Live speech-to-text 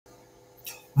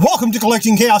Welcome to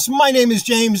Collecting Chaos. My name is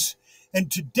James,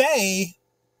 and today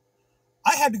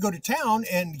I had to go to town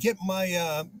and get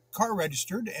my car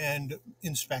registered and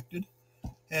inspected.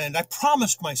 And I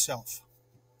promised myself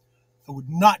I would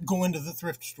not go into the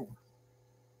thrift store.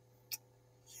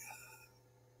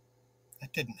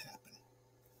 That didn't happen.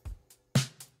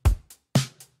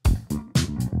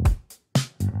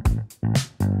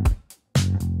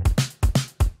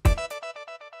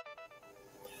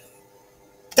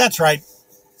 That's right.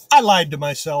 I lied to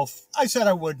myself. I said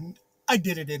I wouldn't. I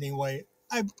did it anyway.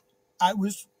 I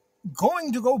was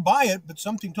going to go buy it, but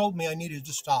something told me I needed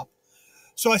to stop.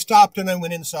 So I stopped and I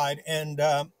went inside, and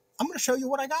I'm going to show you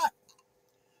what I got.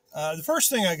 The first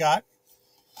thing I got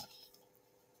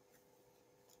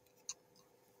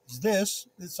is this.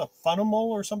 It's a Funimal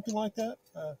or something like that.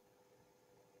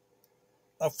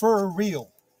 A fur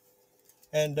reel.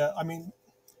 And I mean,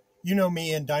 you know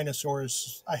me and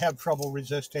dinosaurs. I have trouble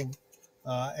resisting.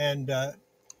 And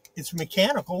it's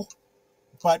mechanical,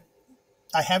 but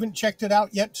I haven't checked it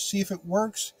out yet to see if it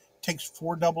works. It takes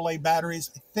 4 AA batteries.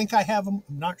 I think I have them.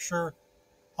 I'm not sure.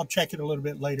 I'll check it a little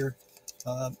bit later.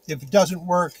 If it doesn't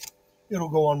work, it'll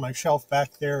go on my shelf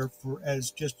back there as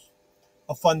just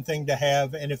a fun thing to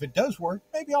have. And if it does work,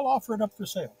 maybe I'll offer it up for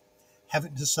sale.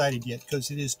 Haven't decided yet because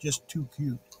it is just too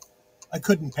cute. I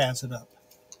couldn't pass it up.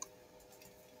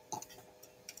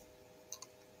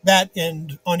 That,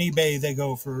 and on eBay they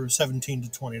go for $17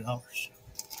 to $20.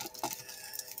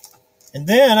 And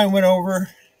then I went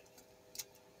over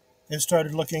and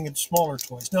started looking at smaller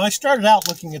toys. Now, I started out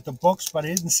looking at the books, but I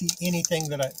didn't see anything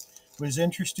that I was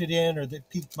interested in or that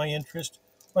piqued my interest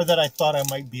or that I thought I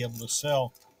might be able to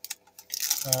sell.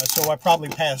 So I probably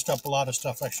passed up a lot of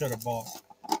stuff I should have bought.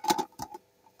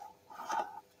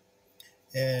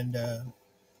 And the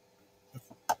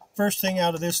first thing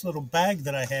out of this little bag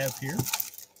that I have here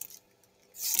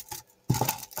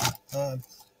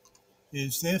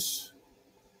is this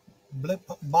blip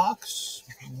box,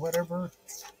 whatever.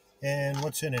 And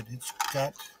what's in it? It's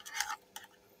got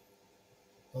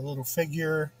a little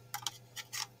figure,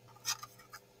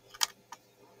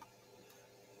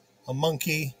 a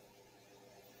monkey.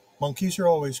 Monkeys are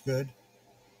always good.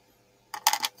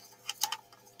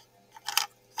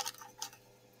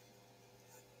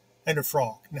 And a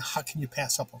frog. Now, how can you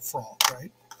pass up a frog,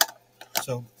 right?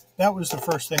 So that was the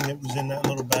first thing that was in that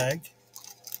little bag.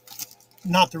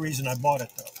 Not the reason I bought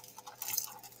it, though.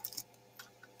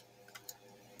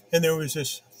 And there was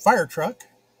this fire truck.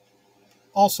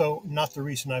 Also, not the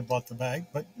reason I bought the bag,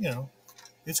 but, you know,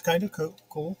 it's kind of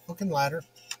cool looking ladder.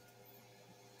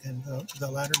 And the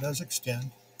ladder does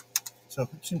extend. So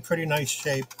it's in pretty nice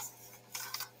shape.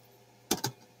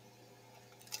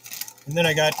 And then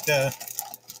I got,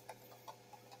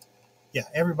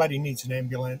 everybody needs an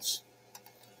ambulance.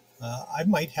 I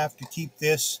might have to keep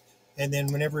this, and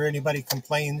then whenever anybody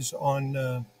complains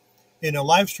on in a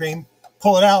live stream,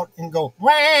 pull it out and go,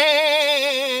 wah!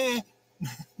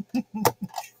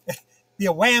 Be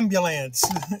a wambulance.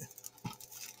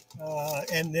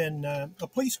 And then a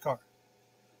police car.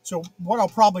 So what I'll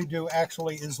probably do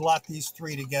actually is lot these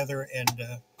 3 together and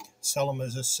sell them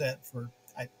as a set for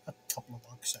a couple of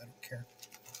bucks. I don't care.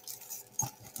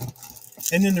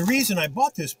 And then the reason I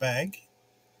bought this bag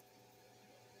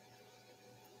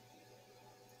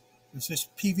is this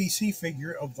PVC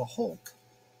figure of the Hulk.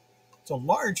 It's a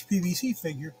large PVC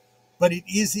figure, but it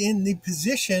is in the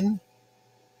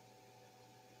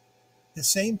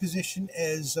same position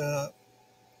as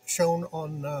shown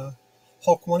on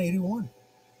Hulk 181.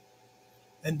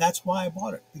 And that's why I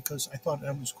bought it, because I thought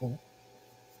that was cool.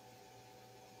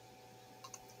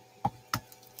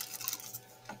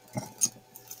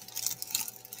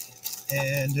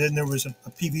 And then there was a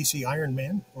PVC Iron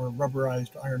Man, or a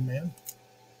rubberized Iron Man.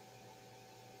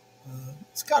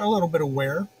 It's got a little bit of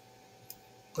wear,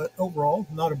 but overall,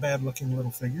 not a bad looking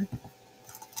little figure.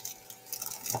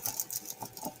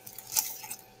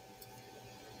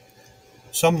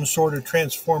 Some sort of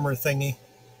transformer thingy.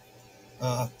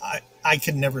 I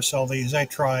can never sell these. I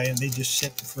try, and they just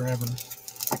sit forever.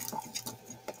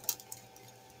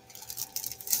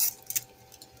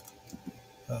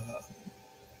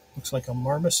 Looks like a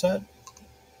marmoset.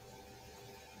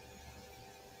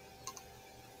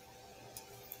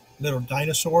 Little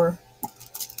dinosaur.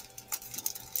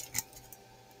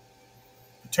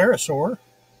 A pterosaur.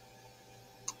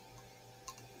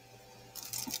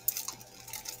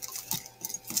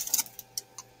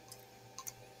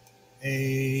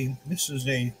 This is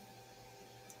I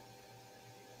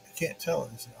can't tell,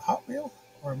 is it a Hot Wheel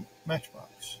or a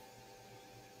Matchbox?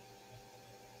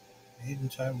 Made in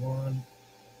Taiwan.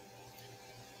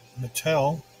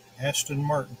 Mattel, Aston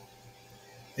Martin.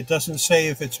 It doesn't say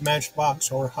if it's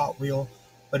Matchbox or Hot Wheel,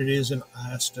 but it is an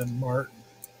Aston Martin,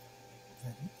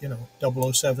 you know,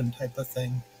 007 type of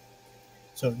thing.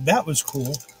 So that was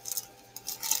cool.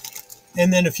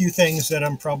 And then a few things that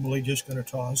I'm probably just going to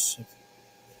toss.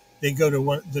 They go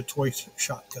to the toy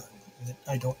shotgun that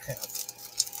I don't have.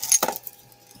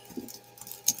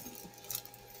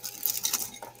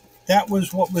 That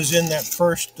was what was in that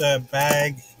first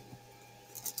bag.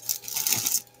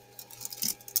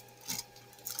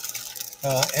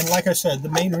 And like I said, the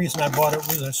main reason I bought it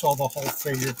was I saw the whole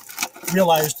figure,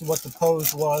 realized what the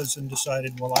pose was, and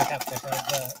decided, well, I have to have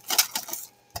that.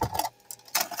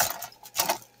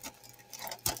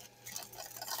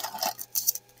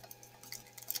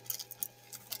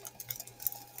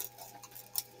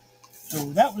 So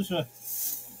that was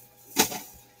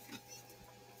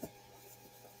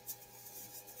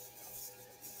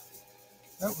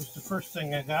the first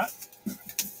thing I got.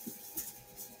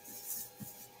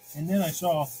 And then I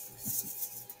saw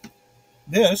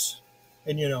this,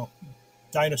 and you know,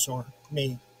 dinosaur,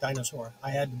 I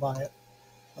had to buy it.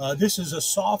 This is a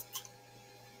soft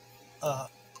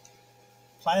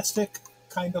plastic,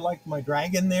 kind of like my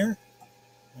dragon there,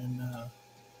 and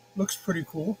looks pretty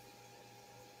cool.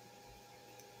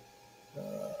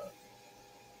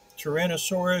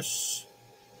 Tyrannosaurus,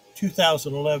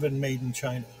 2011, made in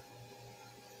China,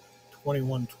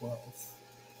 2112.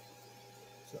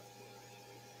 So,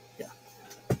 yeah,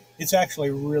 it's actually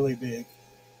really big,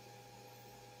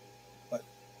 but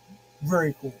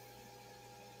very cool.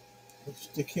 Let's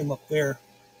stick him up there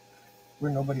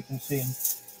where nobody can see him.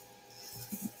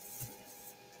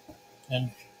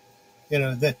 And, you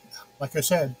know, that, like I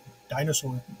said,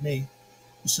 dinosaur, me.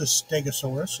 This is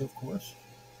Stegosaurus, of course.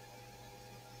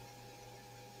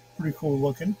 Pretty cool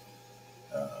looking.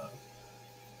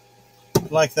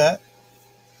 Like that.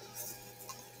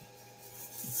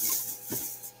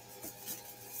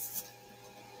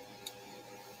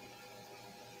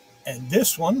 And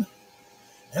this one,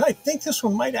 and I think this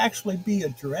one might actually be a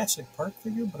Jurassic Park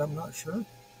figure, but I'm not sure.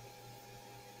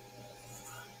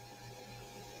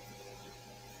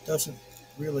 Doesn't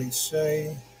really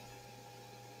say.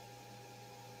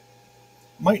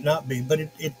 Might not be, but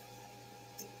it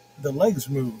the legs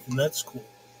move, and that's cool.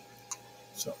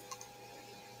 So,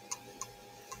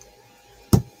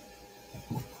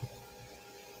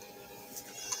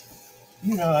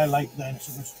 you know, I like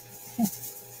dinosaurs.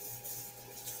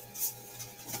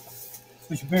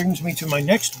 Which brings me to my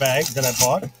next bag that I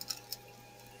bought.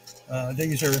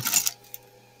 These are,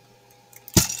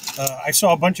 I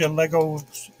saw a bunch of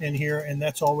Legos in here, and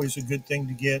that's always a good thing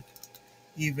to get,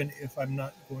 even if I'm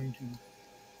not going to,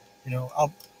 you know,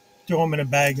 I'll throw them in a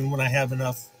bag, and when I have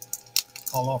enough,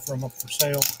 I'll offer them up for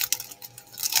sale.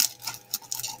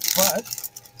 But,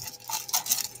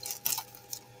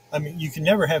 I mean, you can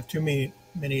never have too many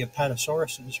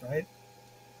Apatosauruses, right?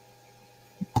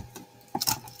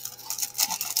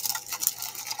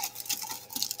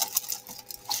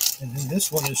 And then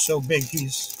this one is so big,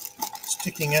 he's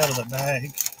sticking out of the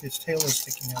bag. His tail is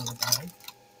sticking out of the bag.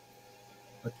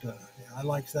 But yeah, I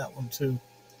like that one too.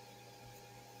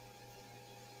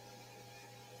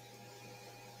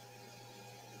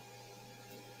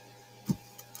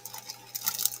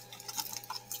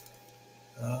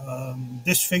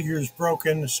 This figure is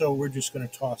broken, so we're just going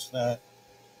to toss that,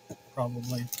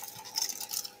 probably.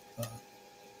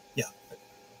 Yeah.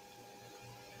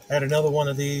 I had another one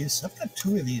of these. I've got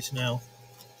two of these now.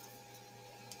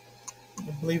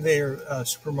 I believe they are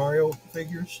Super Mario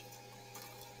figures.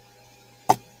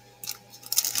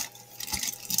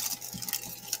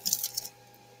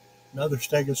 Another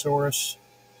Stegosaurus.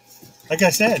 Like I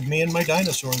said, me and my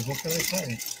dinosaurs, what can I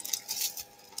say?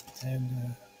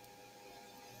 And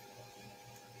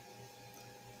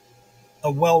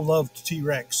a well-loved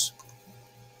T-Rex.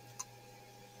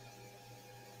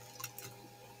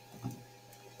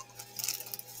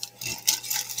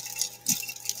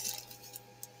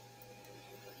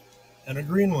 And a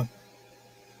green one.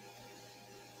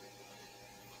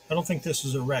 I don't think this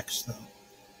is a Rex, though.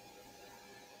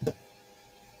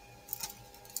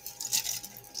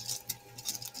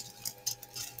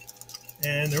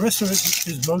 And the rest of it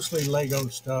is mostly Lego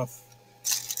stuff.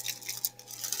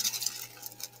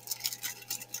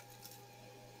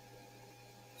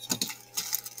 So,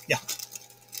 yeah.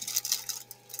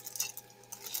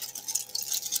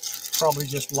 Probably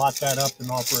just lot that up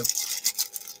and offer it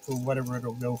for whatever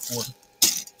it'll go for.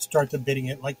 Start the bidding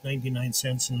at like 99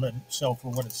 cents and let it sell for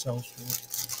what it sells for.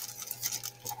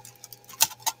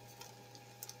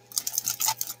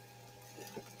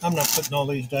 I'm not putting all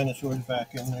these dinosaurs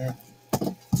back in there.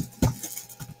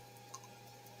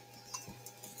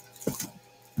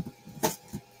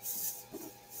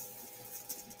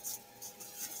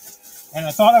 And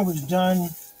I thought I was done,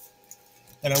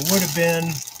 and I would have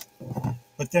been,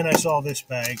 but then I saw this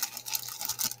bag.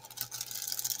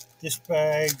 This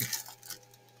bag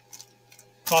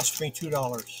cost me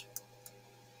 $2.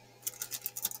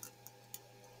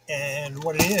 And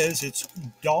what it is, it's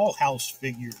dollhouse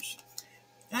figures.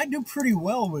 I do pretty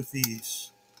well with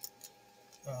these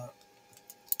uh,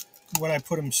 when I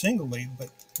put them singly, but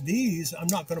these I'm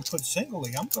not going to put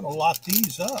singly. I'm going to lot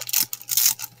these up.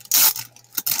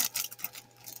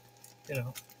 You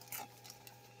know,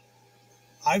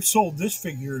 I've sold this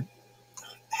figure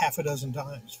half a dozen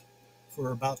times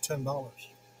for about $10.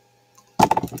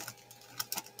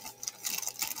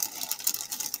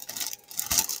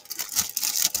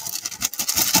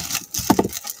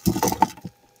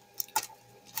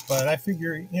 But I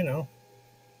figure, you know,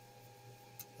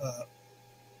 uh,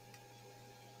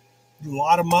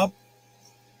 lot them up,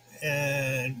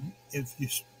 and if you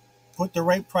put the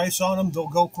right price on them, they'll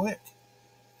go quick.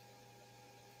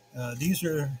 These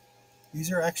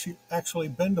are actually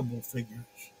bendable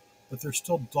figures, but they're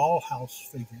still dollhouse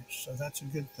figures, so that's a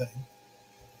good thing.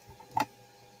 A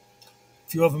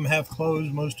few of them have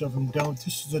clothes, most of them don't.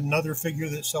 This is another figure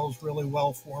that sells really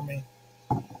well for me.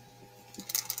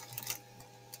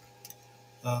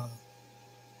 Uh,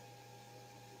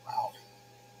 wow,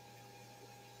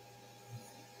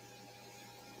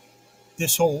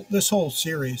 this whole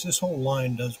series, this whole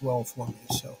line does well for me.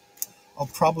 So I'll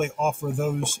probably offer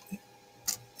those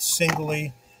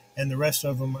singly, and the rest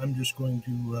of them I'm just going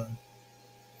to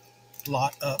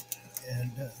lot up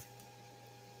and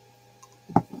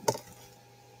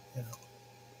you know,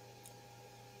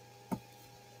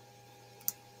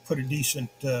 put a decent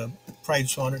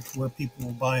price on it to where people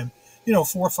will buy them. You know,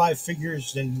 4 or 5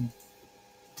 figures and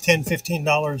 $10,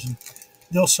 $15, and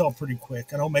they'll sell pretty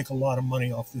quick. And I'll make a lot of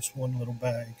money off this one little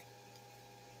bag.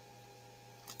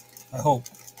 I hope.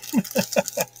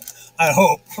 I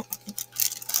hope.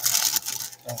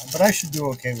 But I should do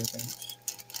okay with things.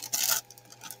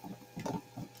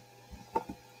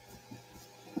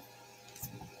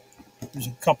 There's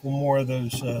a couple more of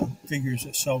those figures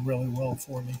that sell really well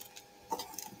for me.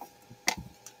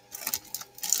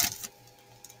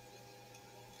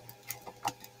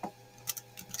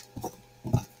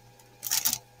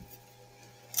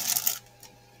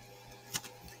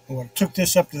 And when I took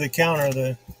this up to the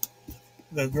counter,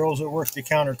 the girls that worked the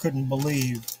counter couldn't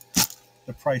believe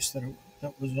the price that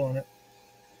was on it.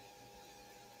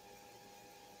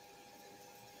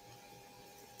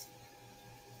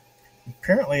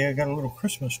 Apparently, I got a little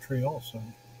Christmas tree also.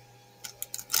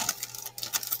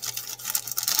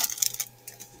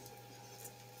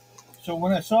 So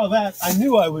when I saw that, I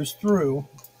knew I was through.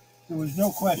 There was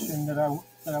no question that I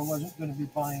wasn't going to be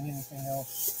buying anything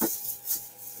else.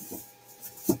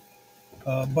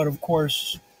 But of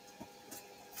course,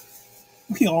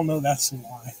 we all know that's a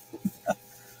lie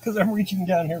because I'm reaching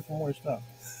down here for more stuff.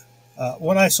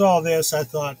 When I saw this, I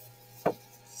thought,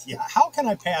 yeah, how can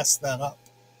I pass that up?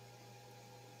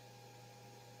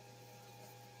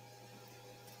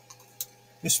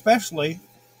 Especially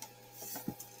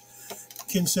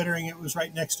considering it was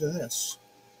right next to this.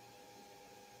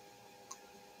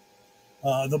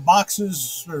 The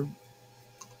boxes are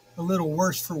a little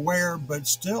worse for wear, but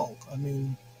still, I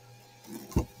mean,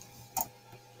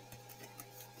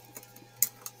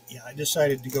 yeah, I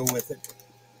decided to go with it.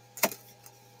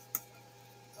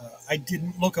 I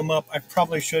didn't look them up. I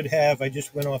probably should have. I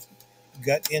just went off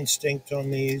gut instinct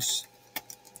on these.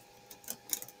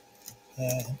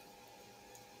 Uh,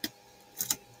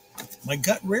 my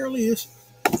gut rarely is.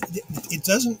 It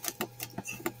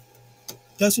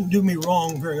doesn't do me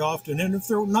wrong very often, and if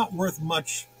they're not worth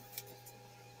much,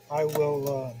 I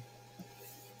will.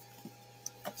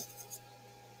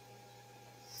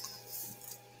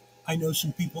 I know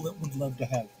some people that would love to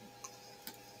have them.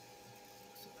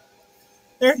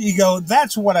 There you go.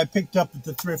 That's what I picked up at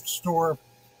the thrift store.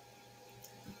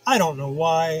 I don't know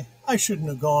why. I shouldn't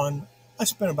have gone. I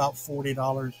spent about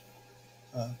 $40.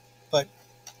 But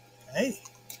hey,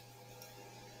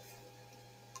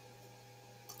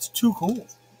 it's too cool.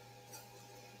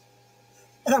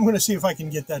 And I'm going to see if I can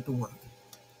get that to work.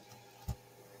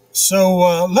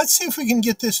 So let's see if we can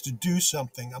get this to do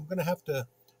something. I'm going to have to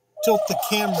tilt the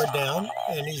camera down,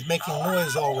 and he's making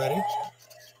noise already.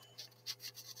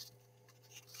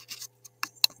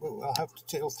 Oh, I'll have to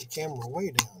tilt the camera way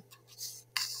down.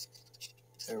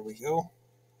 There we go.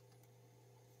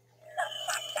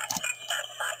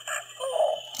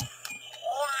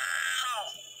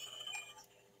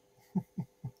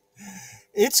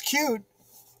 It's cute.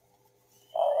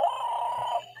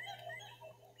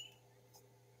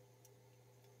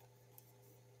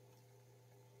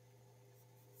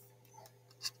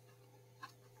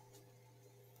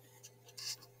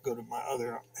 go to my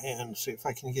other hand, see if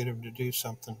I can get him to do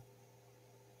something.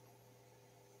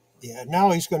 Yeah,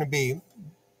 now he's going to be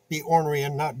ornery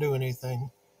and not do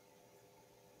anything.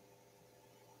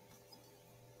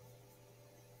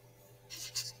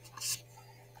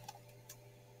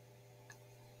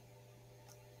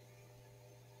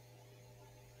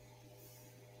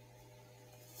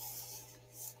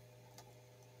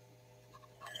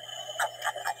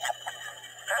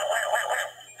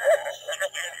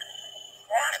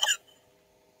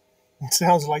 It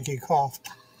sounds like he coughed.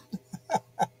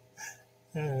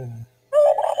 I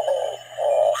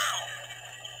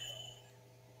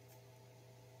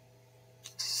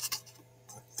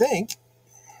think.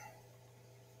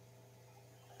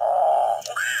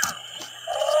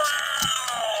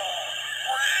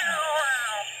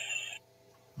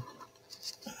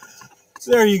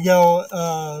 There you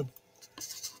go.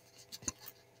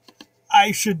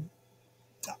 I should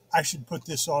put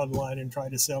this online and try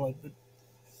to sell it, but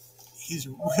he's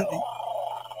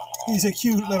a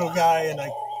cute little guy, and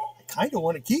I kind of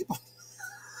want to keep him.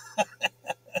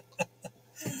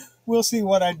 We'll see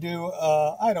what I do.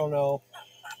 I don't know.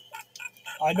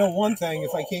 I know one thing: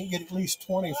 if I can't get at least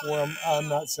 20 for them, I'm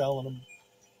not selling them.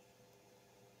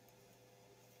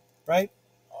 Right?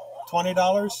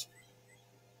 $20?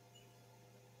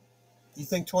 You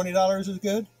think $20 is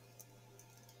good?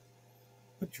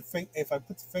 If I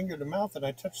put the finger to the mouth and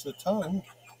I touch the tongue,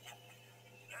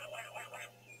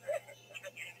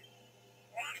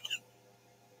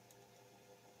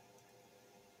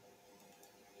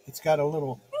 it's got a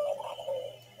little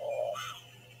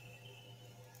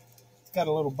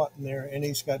button there, and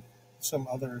he's got some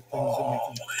other things that make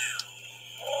him.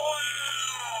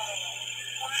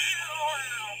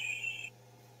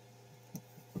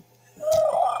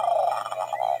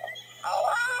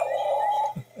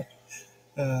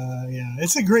 Yeah,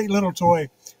 it's a great little toy.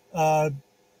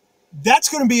 That's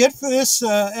going to be it for this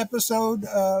episode.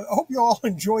 I hope you all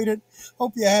enjoyed it.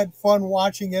 Hope you had fun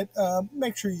watching it.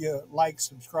 Make sure you like,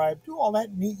 subscribe, do all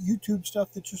that neat YouTube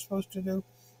stuff that you're supposed to do.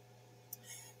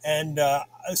 And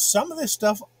some of this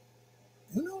stuff,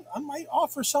 I might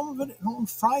offer some of it on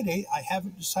Friday. I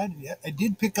haven't decided yet. I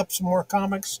did pick up some more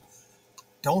comics.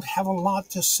 Don't have a lot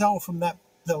to sell from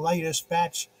the latest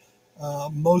batch.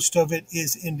 Most of it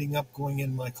is ending up going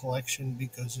in my collection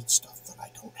because it's stuff that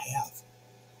I don't have.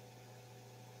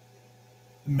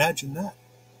 Imagine that.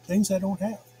 Things I don't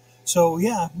have. So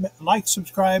yeah, like,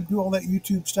 subscribe, do all that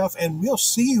YouTube stuff, and we'll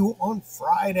see you on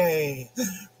Friday.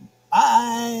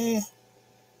 Bye.